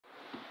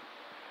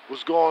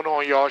What's going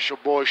on, y'all? It's your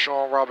boy,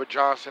 Shawn Robert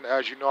Johnson.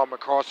 As you know, I'm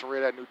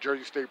incarcerated at New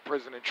Jersey State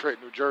Prison in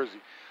Trenton, New Jersey.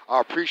 I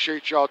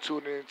appreciate y'all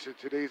tuning in to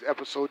today's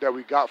episode that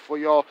we got for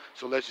y'all,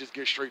 so let's just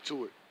get straight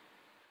to it.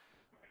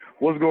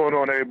 What's going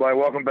on, everybody?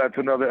 Welcome back to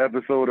another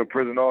episode of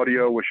Prison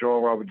Audio with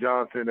Shawn Robert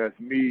Johnson. That's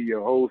me,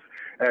 your host.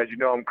 As you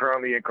know, I'm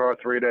currently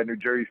incarcerated at New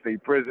Jersey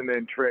State Prison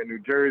in Trenton, New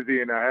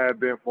Jersey, and I have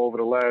been for over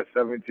the last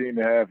 17 and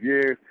a half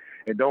years.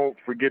 And don't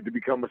forget to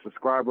become a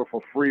subscriber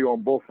for free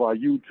on both our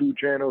YouTube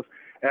channels,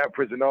 at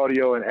Prison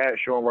Audio and at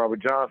Shawn Robert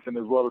Johnson,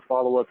 as well as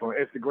follow us on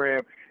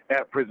Instagram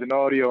at Prison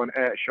Audio and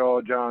at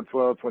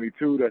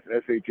ShawJohn1222. That's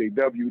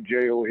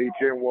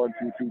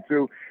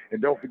SHAWJOHN1222.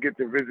 And don't forget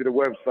to visit the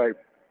website,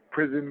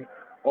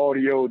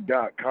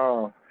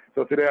 prisonaudio.com.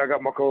 So today I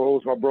got my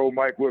co-host, my bro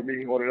Mike, with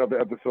me on another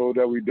episode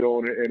that we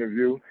doing an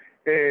interview.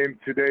 And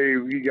today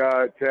we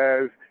got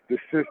Taz, the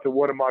sister,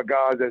 one of my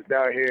guys that's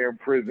down here in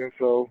prison.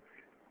 So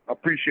I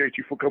appreciate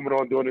you for coming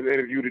on doing an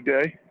interview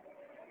today.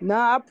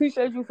 Nah, I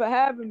appreciate you for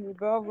having me,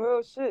 bro.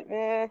 Real shit,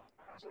 man.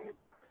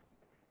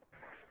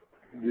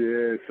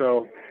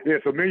 So me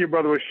and your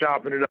brother was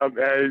chopping it up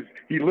as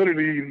he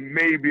literally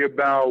maybe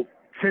about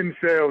 10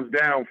 cells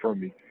down from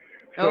me.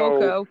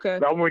 So okay.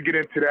 I want to get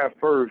into that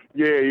first.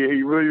 Yeah,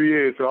 he really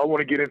is. So I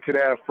want to get into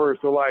that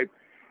first. So, like,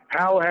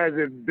 how has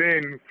it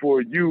been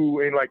for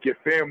you and, like, your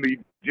family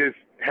just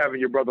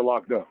having your brother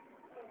locked up?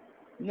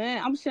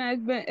 Man, I'm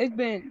saying it's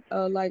been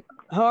like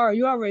hard.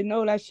 You already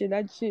know that shit.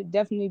 That shit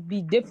definitely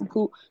be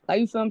difficult. Like,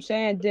 you feel what I'm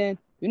saying? Then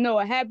you know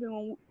what happened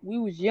when we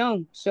was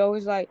young. So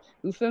it's like,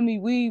 you feel me?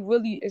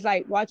 It's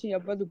like watching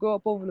your brother grow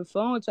up over the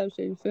phone type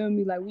shit. You feel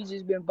me? Like, we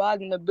just been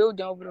bothering the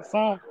building over the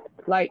phone.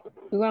 Like, you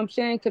know what I'm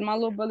saying? Because my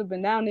little brother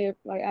been down there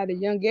like at a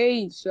young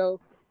age.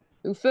 So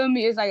you feel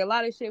me? It's like a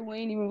lot of shit we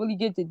ain't even really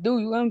get to do.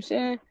 You know what I'm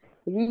saying?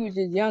 Because we was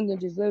just young and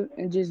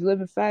just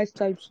living fast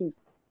type shit.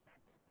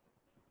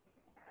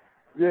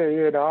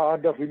 Yeah, no, I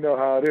definitely know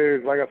how it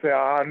is. Like I said,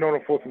 I've known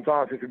him for some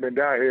time since he's been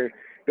down here.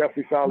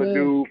 Definitely solid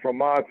dude, from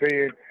my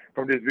opinion,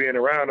 from just being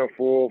around him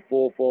for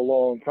a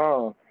long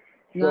time.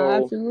 No,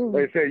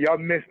 absolutely. Like I said, y'all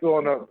missed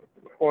on a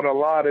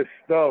lot of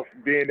stuff,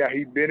 being that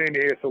he's been in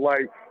here. So,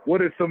 like,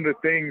 what are some of the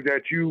things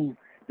that you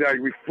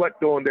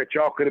reflect on that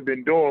y'all could have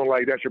been doing?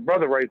 Like, that's your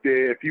brother right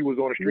there if he was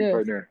on the street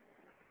right now.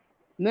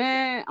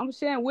 Man, I'm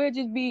saying we'll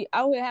just be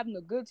out here having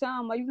a good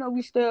time. Like, you know,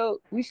 we still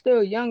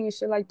young and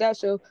shit like that.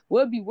 So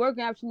we'll be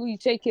working, absolutely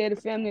take care of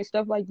the family and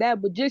stuff like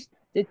that. But just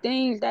the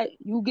things that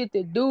you get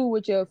to do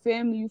with your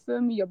family, you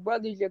feel me? Your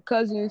brothers, your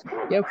cousins,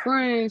 your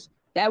friends,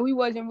 that we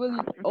wasn't really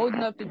old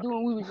enough to do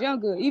when we was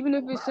younger. Even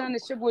if it's something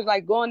that shit was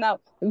like going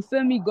out, you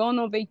feel me? Going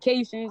on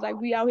vacations,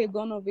 like we out here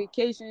going on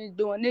vacations,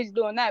 doing this,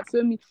 doing that,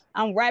 feel me?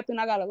 I'm rapping,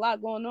 I got a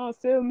lot going on,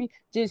 feel me?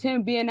 Just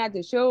him being at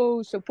the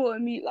shows,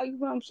 supporting me, like, you know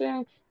what I'm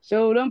saying?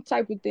 So them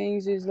type of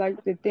things is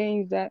like the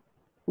things that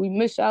we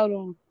miss out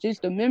on.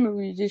 Just the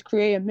memories, just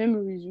creating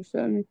memories, you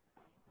feel me?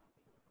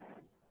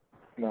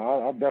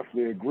 No, I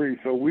definitely agree.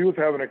 So we was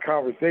having a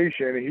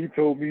conversation, and he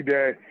told me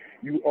that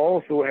you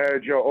also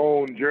had your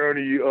own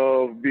journey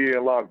of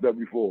being locked up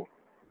before.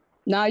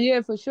 Nah, yeah,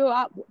 for sure.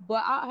 Like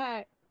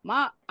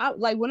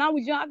when I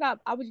was young,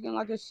 I was getting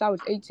locked up since I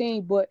was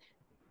 18, but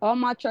all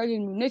my charges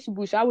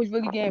municipal, so I was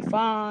really getting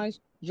fines,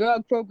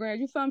 drug programs,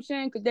 you feel what I'm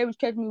saying? Because they was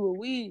catching me with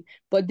weed.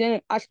 But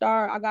then I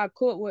got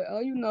caught with,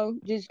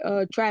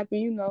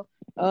 trapping,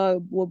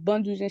 with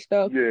bundles and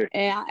stuff. Yeah.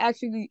 And I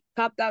actually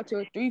copped out to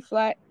a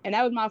 3-flat, and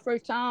that was my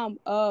first time.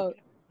 I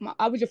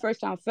was a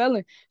first-time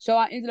felon, so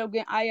I ended up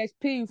getting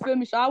ISP, you feel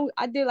me? So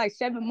I did like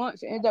 7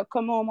 months and ended up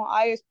coming home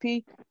on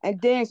ISP,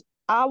 and then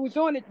I was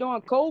on it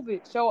during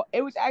COVID, so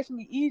it was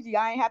actually easy.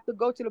 I ain't have to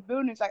go to the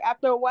buildings. Like,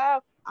 after a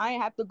while, I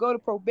ain't have to go to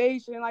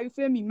probation. Like, you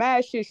feel me?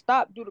 Mad shit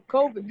stopped due to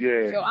COVID.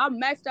 Yeah. So I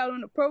maxed out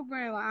on the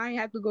program. Like, I ain't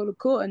have to go to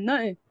court or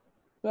nothing. You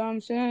know what I'm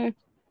saying?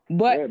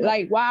 But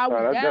while I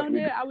was down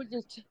there,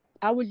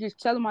 I was just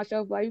telling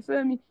myself, like, you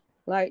feel me?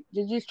 Like,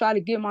 just try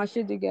to get my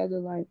shit together.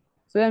 Like,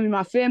 feel me?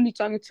 My family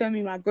talking to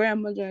me, my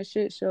grandmother and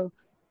shit. So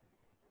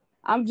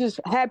I'm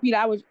just happy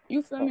that I was,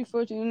 you feel me,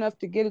 fortunate enough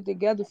to get it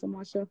together for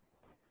myself.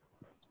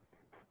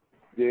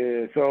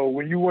 Yeah, so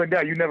when you went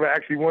down, you never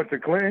actually went to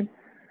Clinton?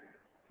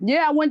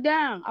 Yeah, I went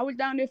down. I was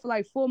down there for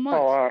like 4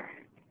 months.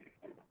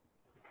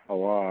 Oh,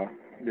 wow.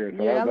 Yeah,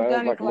 so I was down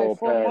there like for like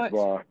 4 months.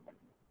 By.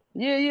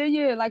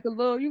 Yeah, like a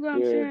little, you know what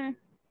I'm saying?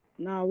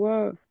 Nah,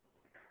 what?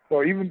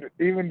 So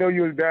even though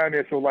you was down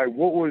there, so, like,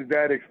 what was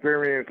that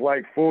experience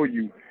like for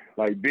you,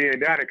 like, being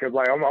down there? Because,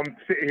 like, I'm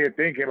sitting here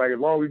thinking, like, as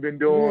long as we've been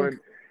doing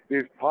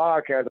this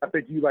podcast, I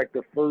think you, like,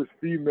 the first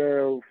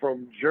female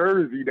from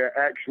Jersey that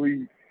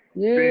actually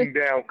been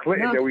down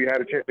Clinton that we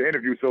had a chance to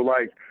interview. So,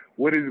 like,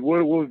 what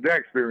was that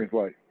experience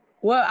like?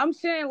 Well, I'm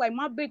saying, like,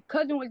 my big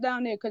cousin was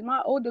down there because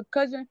my older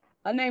cousin,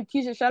 her name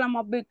Keisha, shout out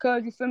my big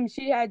cousin, you feel me?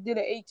 She did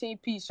an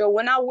 18P. So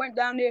when I went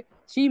down there,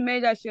 she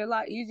made that shit a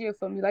lot easier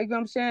for me. Like, you know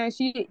what I'm saying?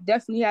 She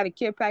definitely had a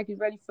care package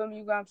ready for me,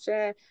 you know what I'm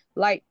saying?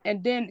 Like,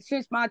 and then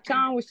since my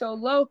time was so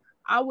low,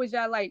 I was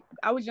in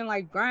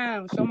like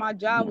ground. So my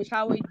job was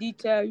highway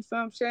detail, you feel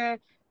what I'm saying?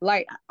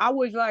 Like, I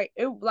was like,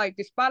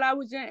 the spot I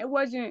was in,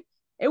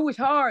 it it was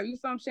hard, you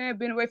feel what I'm saying,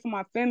 being away from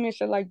my family and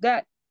shit like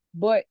that.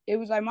 But it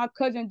was like my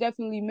cousin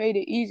definitely made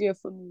it easier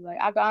for me. Like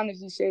I can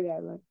honestly say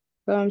that. Like, you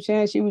know what I'm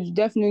saying? She was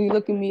definitely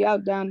looking me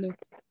out down there.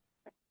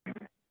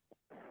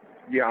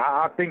 Yeah,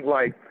 I think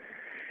like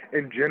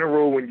in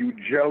general, when you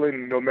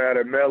gelling, no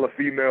matter male or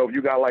female, if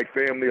you got like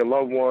family or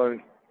loved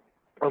ones,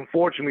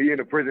 unfortunately in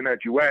the prison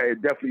that you at,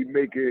 it definitely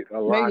make it a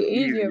Make lot it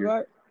easier, easier.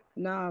 right?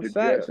 Nah, Yeah,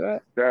 facts,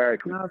 right?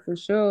 exactly. Nah, for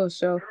sure.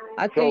 So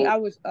I think So I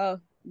was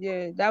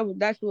yeah,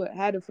 that's what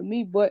had it for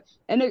me. But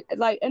and it,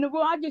 like in the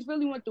world, I just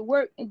really went to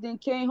work and then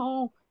came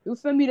home. You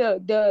feel me?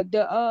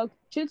 The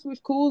chicks was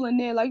cool in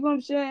there. Like you know what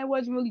I'm saying? It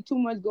wasn't really too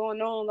much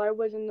going on. Like it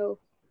wasn't no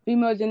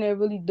females in there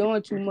really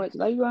doing too much.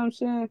 Like you know what I'm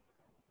saying?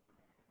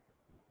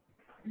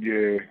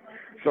 yeah.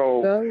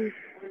 So So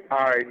all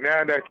right,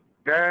 now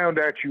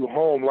that you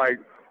home, like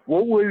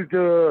what was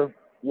the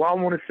I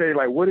want to say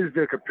like what is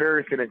the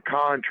comparison and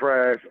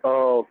contrast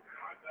of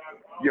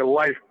your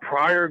life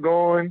prior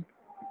going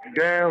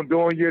down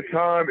during your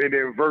time and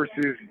then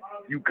versus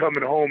you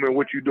coming home and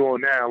what you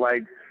doing now?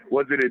 Like,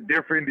 was it a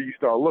different? Do you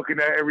start looking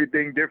at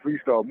everything different? You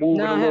start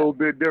moving a nah, little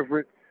bit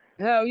different?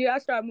 hell yeah, I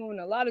started moving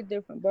a lot of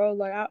different, bro.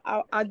 Like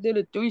I did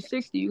a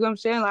 360. You know what I'm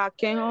saying? Like I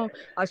came home,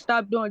 I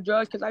stopped doing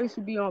drugs because I used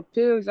to be on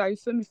pills. Like you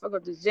feel me? Fuck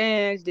up the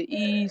Zans, the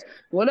E's,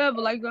 whatever.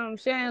 Like you know what I'm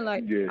saying?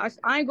 Like Yeah,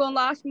 I ain't gonna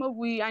lie, I smoke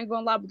weed. I ain't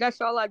gonna lie, but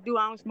that's all I do.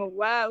 I don't smoke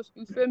wilds.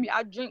 You feel me?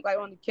 I drink like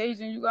on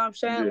occasion. You know what I'm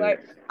saying? yeah,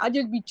 Like I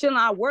just be chilling.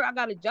 I work. I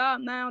got a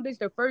job now. This is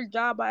the first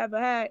job I ever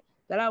had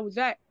that I was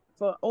at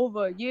for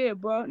over a year,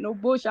 bro. No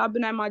bullshit. I've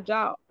been at my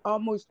job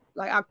almost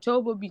like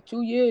October be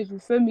 2 years. You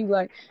feel me?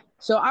 Like.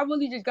 So I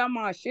really just got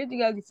my shit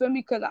together, you feel me?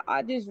 Because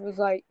I just was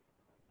like,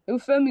 you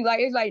feel me? Like,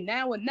 it's like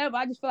now or never.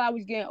 I just feel like I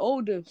was getting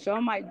older, so I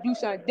might do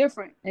something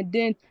different. And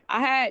then I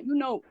had,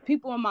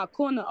 people in my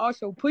corner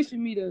also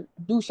pushing me to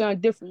do something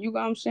different, you know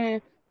what I'm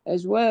saying,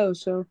 as well.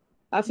 So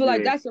I feel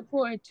like yeah, that's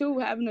important too,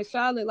 having a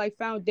solid, like,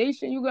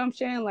 foundation, you know what I'm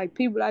saying? Like,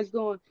 people that's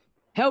going to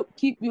help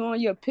keep you on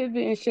your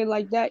pivot and shit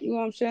like that, you know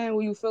what I'm saying?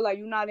 Where you feel like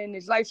you're not in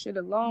this life shit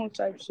alone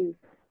type shit.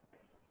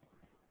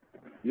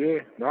 yeah.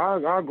 No,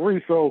 I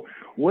agree. So,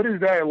 what is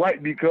that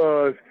like?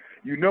 Because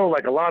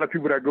like a lot of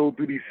people that go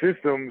through these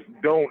systems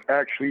don't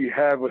actually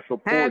have a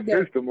support Have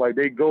that. system. Like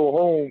they go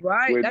home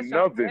Right, with that's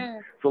what I'm nothing.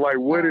 saying. So like,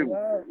 what Nah, is?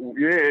 right.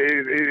 Yeah,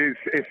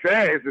 it's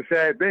sad. It's a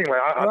sad thing.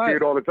 Like I see Right,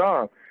 it all the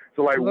time.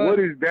 So like, right. what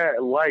is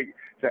that like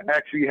to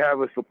actually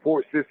have a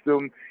support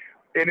system?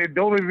 And it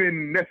don't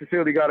even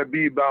necessarily got to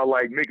be about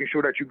like making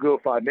sure that you're good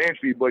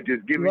financially, but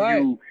just giving Right.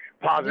 you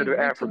Just positive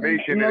mentally,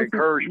 affirmation and emotionally.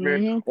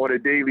 encouragement on a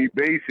daily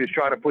basis,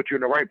 trying to put you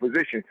in the right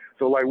position.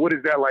 So like, what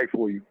is that like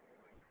for you?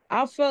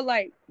 I feel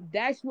like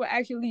that's what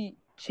actually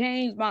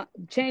changed my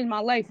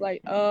life.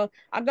 Like I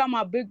got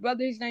my big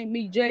brother, his name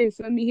Meek J, you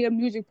feel me? He a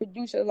music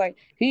producer. Like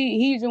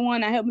he's the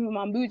one that helped me with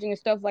my music and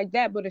stuff like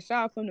that. But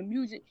aside from the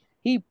music,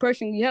 he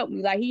personally helped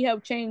me. Like he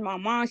helped change my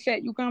mindset,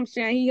 you know what I'm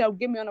saying? He helped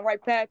get me on the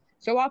right path.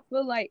 So I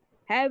feel like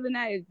having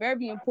that is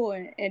very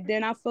important. And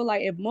then I feel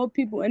like if more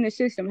people in the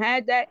system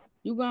had that,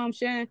 you know what I'm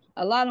saying?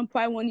 A lot of them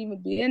probably wouldn't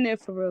even be in there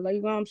for real. Like,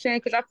 you know what I'm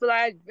saying? Because I feel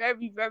like it's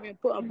very, very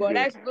important. But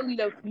Yeah, that's really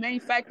the main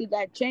factor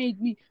that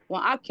changed me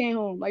when I came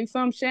home. Like, you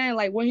feel what I'm saying?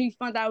 Like, when he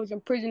found out I was in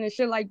prison and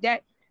shit like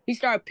that, he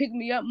started picking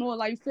me up more.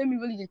 Like, you feel me?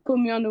 Really just put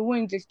me on the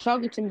wing, just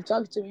talking to me,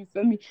 you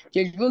feel me?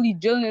 Just really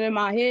drilling it in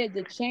my head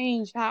to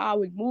change how I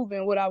was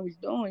moving, what I was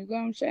doing. You know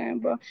what I'm saying,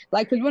 bro?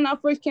 Like, because when I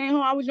first came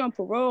home, I was on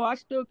parole. I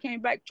still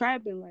came back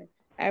trapping. Like,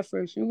 at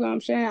first. You know what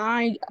I'm saying?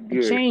 I ain't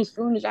yeah, changed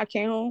soon as I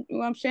came home. You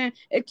know what I'm saying?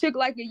 It took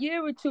like a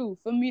year or two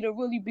for me to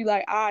really be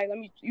like, all right,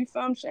 you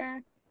feel what I'm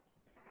saying?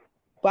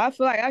 But I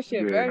feel like that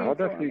shit yeah. very No, I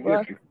definitely important, bro.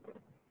 get you.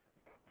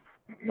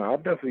 No, I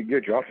definitely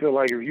get you. I feel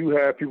like if you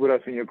have people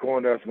that's in your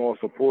corner that's going to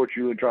support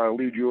you and try to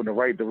lead you in the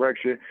right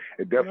direction,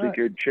 it definitely Right.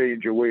 could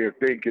change your way of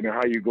thinking and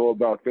how you go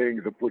about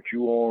things and put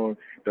you on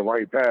the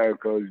right path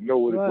because you know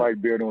what it's Right.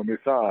 like being on this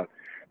side.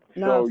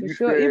 Nah, So for you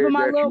sure. Even said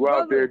my that little you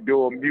out there brother.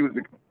 doing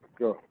music.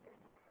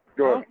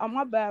 Go ahead. Oh,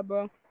 my bad,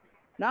 bro.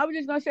 Now I was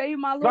just gonna say,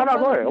 even my No, little no,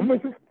 go brother ahead. I'm be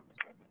listening.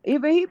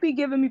 even he be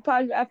giving me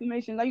positive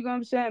affirmation. Like you know what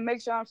I'm saying?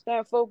 Make sure I'm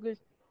staying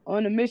focused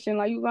on the mission.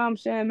 Like you know what I'm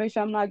saying? Make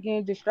sure I'm not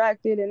getting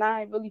distracted and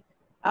I ain't really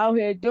out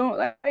here doing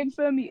like you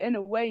feel me in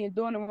a way and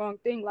doing the wrong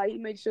thing. Like he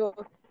makes sure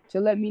to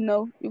let me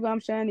know, you know what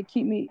I'm saying, to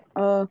keep me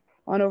on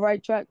the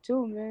right track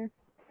too, man.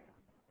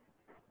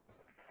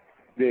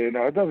 Yeah,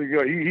 no, it doesn't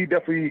go. He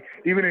definitely,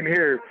 even in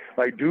here,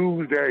 like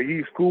dudes that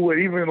he's cool with,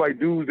 even like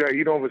dudes that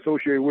he don't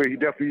associate with, he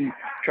definitely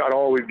try to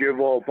always give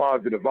all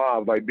positive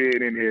vibes. Like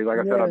being in here, like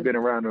I said, Yeah, I've been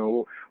around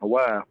a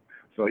while,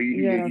 so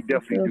yeah, he for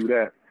definitely sure. do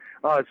that.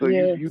 All right, so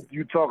Yeah.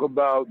 you talk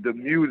about the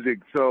music.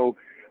 So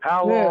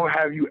how Yeah. long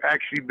have you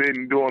actually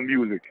been doing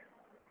music?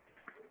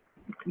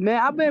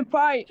 Man, I've been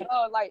probably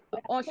like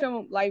on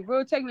some like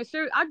real taking it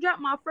serious. I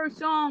dropped my first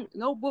song,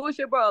 no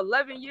bullshit, bro,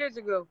 11 years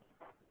ago.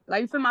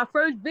 Like for my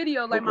first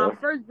video, like my Okay.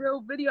 first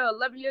real video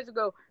 11 years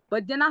ago.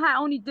 But then I had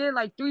only did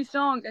like 3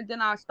 songs and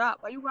then I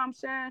stopped. Like you know what I'm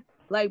saying?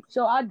 Like,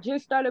 so I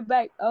just started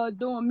back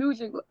doing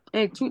music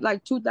in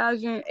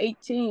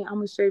 2018. I'm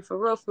gonna say for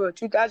real,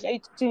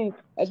 2018.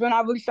 That's when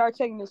I really started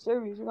taking it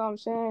serious. You know what I'm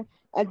saying?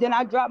 And then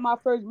I dropped my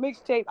first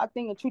mixtape, I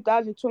think, in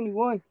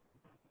 2021.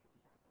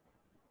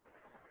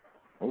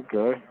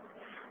 Okay.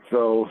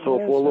 So Yeah, for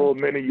a little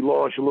minute, you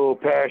lost your little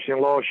passion,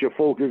 lost your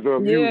focus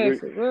on music.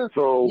 for real.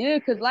 So Yeah,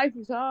 cause life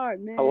is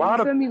hard, man. a lot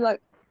you feel of me? Like,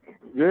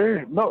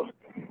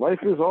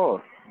 life is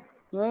hard.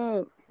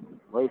 bro.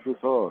 Life is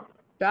hard.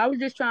 So I was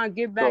just trying to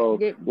get So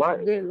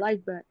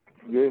life back.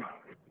 yeah,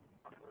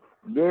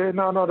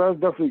 no, that's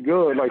definitely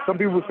good. Like some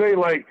people say,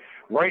 like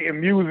writing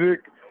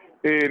music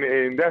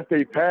and that's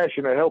their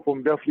passion to help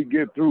them definitely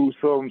get through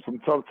some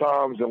tough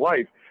times in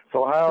life.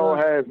 So how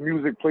has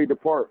music played a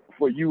part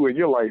for you in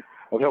your life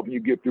of helping you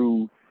get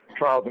through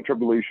trials and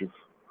tribulations?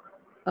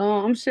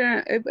 I'm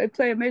saying it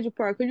play a major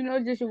part because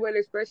it's just a way to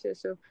express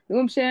yourself. You know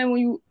what I'm saying?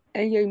 When you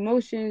and your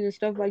emotions and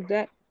stuff like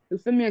that, you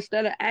feel me?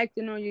 Instead of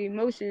acting on your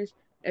emotions,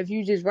 if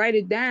you just write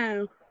it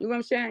down, you know what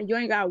I'm saying? You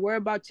ain't gotta worry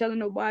about telling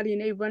nobody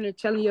and they running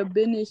telling your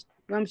business.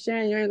 You know what I'm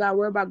saying? You ain't gotta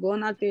worry about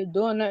going out there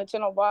doing nothing to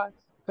nobody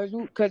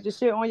cause the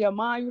shit on your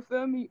mind. You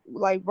feel me?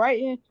 Like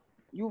writing,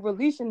 you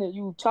releasing it,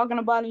 you talking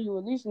about it, you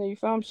releasing it. You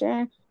feel what I'm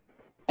saying?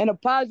 In a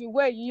positive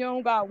way. You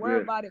don't gotta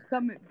worry about it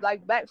coming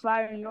like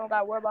backfiring. You don't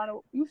gotta worry about it.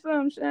 You feel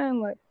what I'm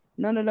saying? Like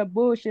none of the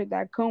bullshit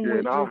that come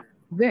with just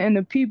venting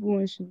the people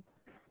and shit.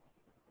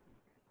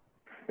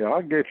 Yeah,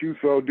 I get you.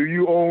 So do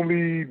you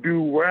only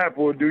do rap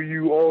or do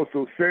you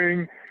also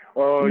sing?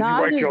 You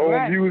write your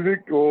own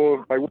music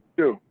or like what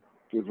you do?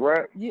 Just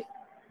rap?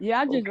 Yeah,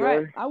 I just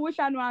rap. I wish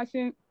I knew how to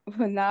sing,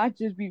 but nah, I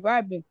just be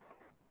rapping.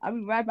 I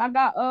be rapping. I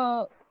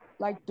got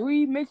like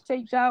 3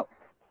 mixtapes out.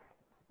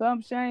 So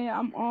I'm saying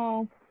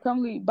I'm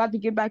currently about to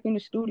get back in the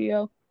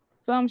studio.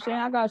 So I'm saying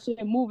I got shit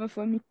moving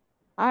for me.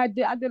 I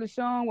did a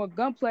song with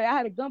Gunplay. I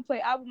had a Gunplay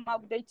album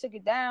out, but they took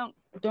it down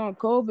during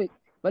COVID.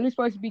 But it's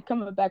supposed to be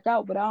coming back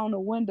out, but I don't know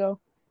when though.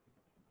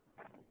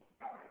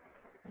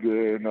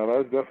 Yeah, no,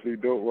 that's definitely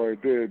dope right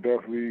there.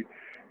 Definitely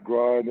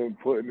grinding,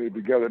 putting it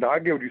together. Now I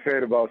get what you're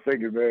saying about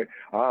singing, man.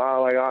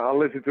 I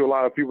listen to a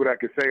lot of people that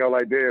can sing. I'm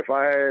like, damn, if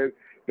I had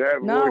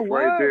that voice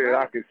right there,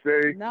 I could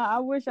sing. Nah, I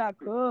wish I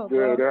could,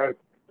 yeah, bro.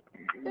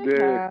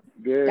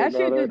 That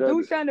shit just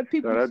do something to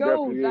people's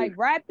souls. Like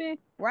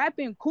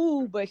rapping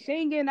cool, but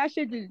singing that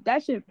shit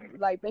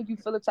like make you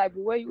feel a type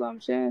of way. You know what I'm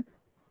saying?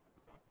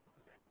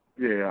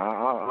 Yeah,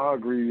 I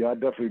agree. I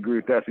definitely agree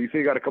with that. So you say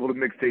you got a couple of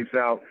mixtapes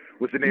out.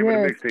 What's the name of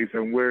the mixtapes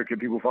and where can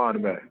people find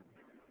them at?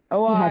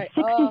 Oh, you have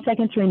 60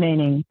 seconds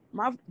remaining.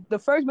 The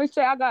first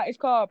mixtape I got is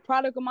called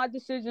Product of My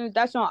Decisions.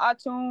 That's on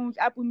iTunes,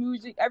 Apple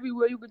Music,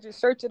 everywhere. You could just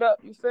search it up.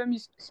 You feel me?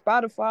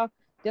 Spotify.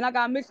 Then I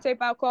got a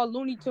mixtape out called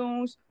Looney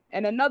Tunes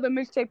and another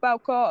mixtape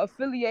out called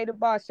Affiliated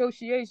by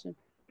Association.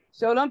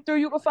 So them 3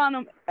 you can find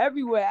them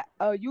everywhere.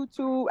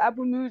 YouTube,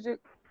 Apple Music.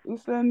 You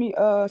feel me?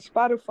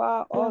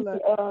 Spotify, all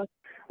that.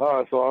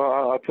 So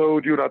I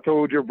told you and I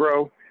told you,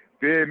 bro.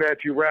 Being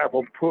that you rap,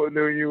 I'm putting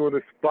you on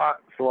the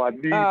spot, so I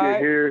need to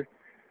hear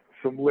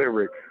some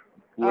lyrics.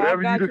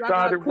 Whatever you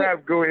decide to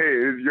rap, go ahead.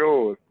 It's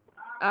yours.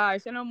 All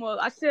right, so no more.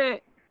 I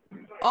said,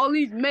 all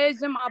these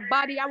meds in my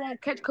body, I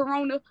won't catch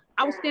corona.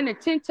 I was standing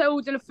 10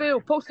 toes in the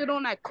field, posted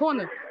on that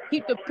corner.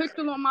 Keep the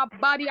pistol on my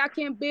body, I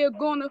can't be a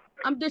goner.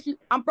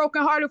 I'm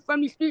broken hearted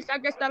from these streets, I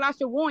guess that I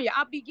should warn you.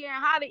 I be getting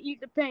high to ease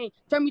the pain.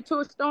 Turn me to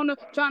a stoner,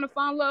 trying to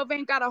find love,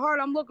 ain't got a heart,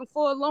 I'm looking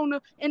for a loner.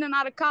 In and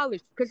out of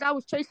college, cause I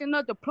was chasing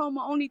a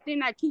diploma. Only thing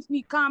that keeps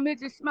me calm is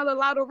just smell a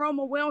loud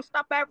aroma. We don't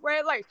stop at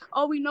red lights,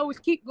 all we know is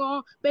keep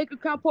going. Bank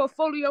account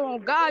portfolio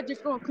on God,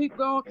 just gonna keep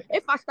going.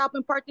 If I stop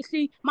and part the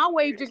sea, my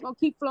wave just gonna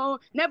keep flowing.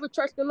 Never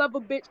trust the love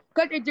a bitch,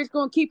 cause they just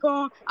gonna keep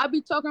on. I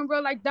be talking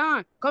real like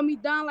Don, call me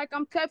Don like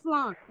I'm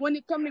Teflon. When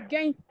it come to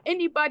game,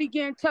 anybody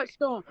getting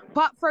touched on.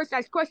 Pop first,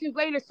 ask questions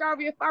later.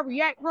 Sorry if I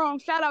react wrong.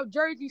 Shout out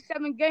Jersey,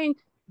 7 game.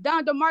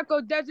 Don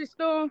DeMarco, Desert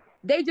Storm.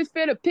 They just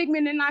feel the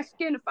pigment in our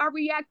skin. If I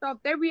react off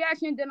their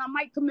reaction, then I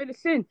might commit a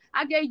sin.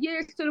 I gave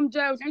years to them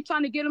jails. Ain't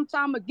trying to get them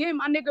time again.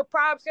 My nigga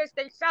Prime says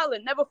stay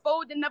solid. Never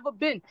fold and never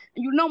been.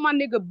 And you know my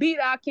nigga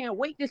Beater, I can't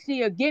wait to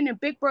see again. And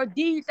Big Bro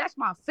D's, that's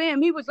my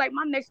fam. He was like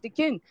my next of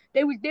kin.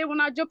 They was there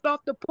when I jumped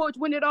off the porch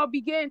when it all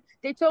began.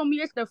 They told me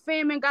it's the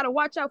fam and gotta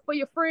watch out for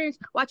your friends.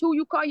 Watch who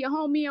you call your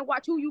homie and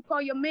watch who you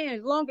call your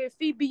man. Longer if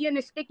he be in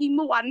a sticky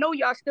mood, I know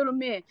y'all still a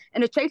man.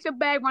 And to chase a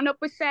bag, run up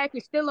a sack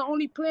is still the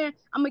only plan.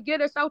 I'ma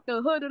get us out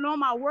the hood and on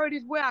my word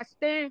is where I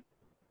stand.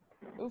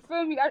 You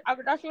feel me?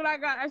 That's what I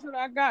got. That's what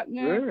I got,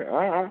 man.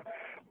 Yeah,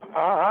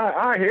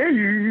 I hear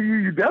you.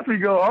 You definitely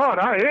go hard.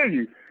 I hear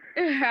you.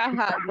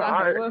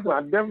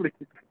 I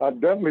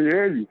definitely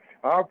hear you.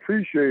 I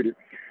appreciate it.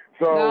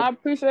 So I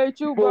appreciate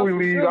you, before bro.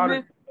 We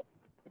leave,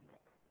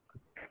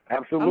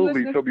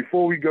 absolutely. So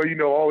before we go,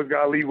 always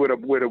gotta leave with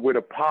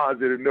a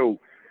positive note.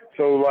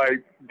 So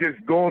like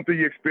just going through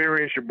your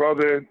experience, your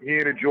brother, he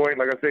in a joint,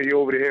 like I said, he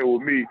over here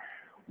with me.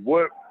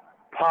 What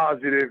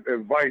positive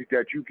advice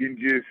that you can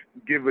just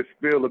give a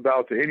spill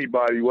about to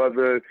anybody,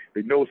 whether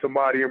they know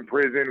somebody in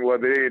prison,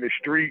 whether they're in the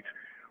streets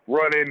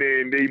running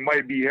and they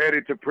might be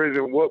headed to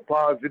prison? What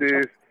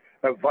positive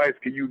advice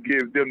can you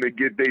give them to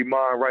get their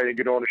mind right and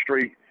get on the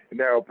straight and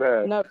narrow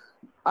path? No.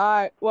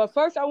 All right. Well,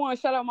 first I want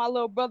to shout out my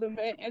little brother,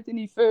 man,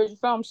 Anthony Fierce. You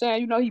feel what I'm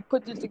saying? You know, he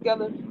put this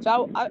together.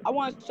 So I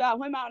want to shout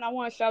him out, and I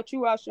want to shout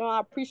you out, Sean. I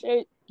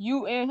appreciate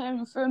you and him.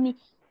 You feel me?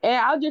 And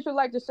I just would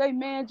like to say,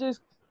 man,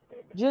 just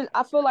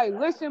I feel like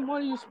listen more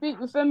than you speak.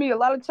 You feel me? A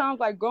lot of times,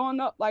 like growing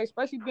up, like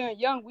especially being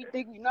young, we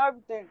think we know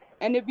everything,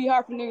 and it'd be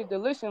hard for niggas to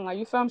listen. Like,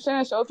 you feel what I'm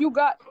saying? So if you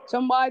got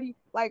somebody,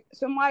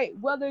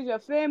 whether it's your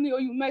family or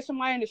you met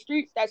somebody in the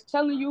streets that's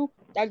telling you,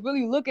 that's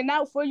really looking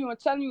out for you and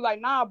telling you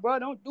like, nah, bro,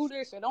 don't do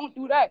this and don't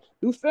do that.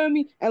 You feel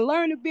me? And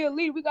learn to be a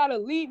leader. We gotta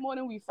lead more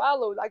than we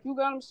follow. Like, you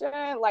know what I'm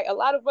saying? Like, a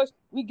lot of us,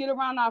 we get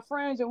around our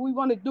friends and we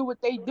want to do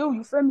what they do.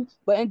 You feel me?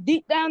 But in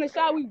deep down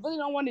inside, we really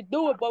don't want to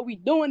do it, but we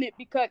doing it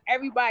because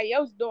everybody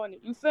else doing it.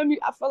 You feel me?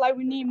 I feel like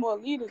we need more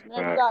leaders,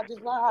 man. We gotta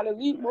just learn how to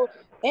lead more,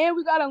 and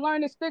we gotta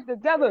learn to stick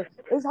together.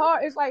 It's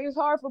hard. It's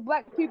hard for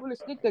black people to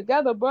stick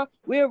together, bro.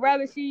 We'd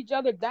rather see each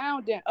other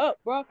down than up,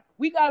 bro.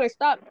 We gotta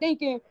stop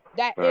thinking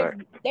that if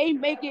they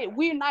make it,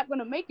 we're not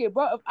gonna make it,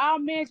 bro. If our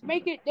mans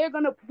make it,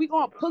 we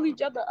gonna pull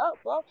each other up,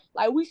 bro.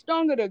 Like, we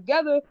stronger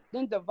together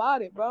than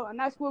divided, bro. And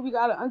that's what we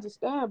gotta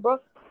understand, bro.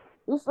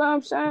 You feel what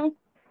I'm saying?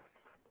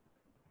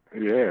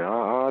 Yeah,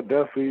 I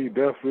definitely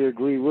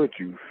agree with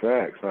you.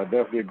 Facts. I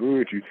definitely agree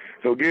with you.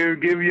 So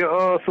give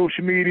your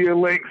social media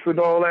links and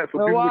all that so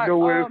people can know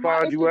where to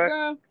find you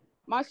at.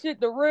 My shit,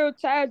 the real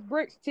Taz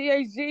Brickz,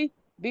 Taz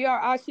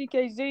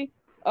Brickz.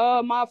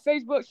 My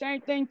Facebook,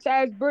 same thing,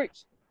 Taz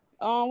Brickz.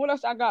 What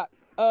else I got?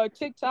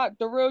 TikTok,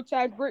 the real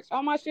Taz Brickz.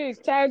 All my shit is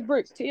Taz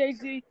Brickz,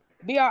 Taz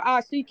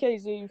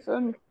Brickz. You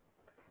feel me?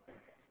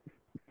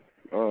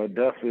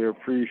 Definitely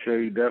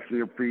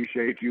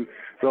appreciate you.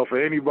 So for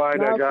anybody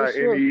that got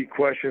any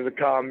questions or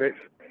comments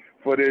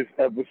for this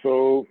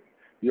episode,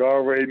 you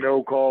already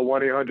know, call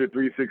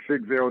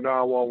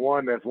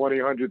 1-800-366-0911. That's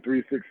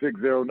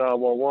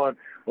 1-800-366-0911.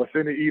 Or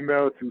send an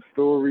email to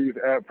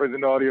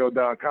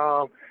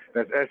stories@prisonaudio.com.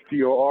 That's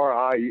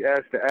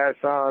STORIES, the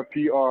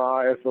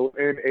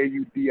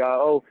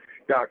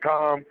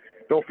 @PRISONAUDIO.com.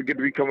 Don't forget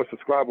to become a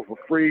subscriber for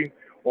free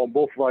on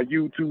both of our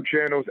YouTube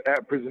channels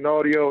at Prison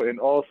Audio and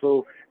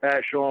also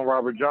at Shawn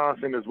Robert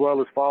Johnson, as well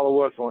as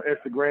follow us on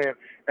Instagram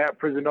at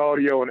Prison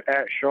Audio and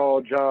at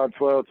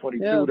ShawJohn1222.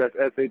 Yeah. That's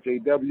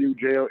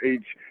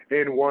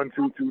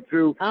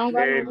SHAWJOHN1222.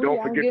 And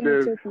don't forget to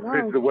visit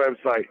the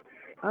website,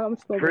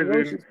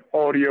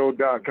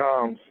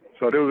 prisonaudio.com.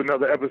 So there was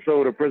another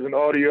episode of Prison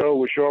Audio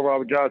with Shawn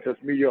Robert Johnson.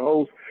 That's me, your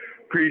host.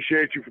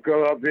 Appreciate you for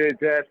coming up there,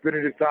 Dad,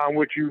 spending this time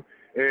with you,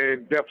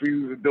 and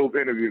definitely was a dope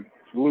interview.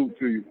 Salute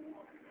to you.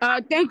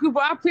 Thank you,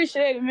 bro. I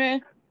appreciate it,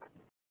 man.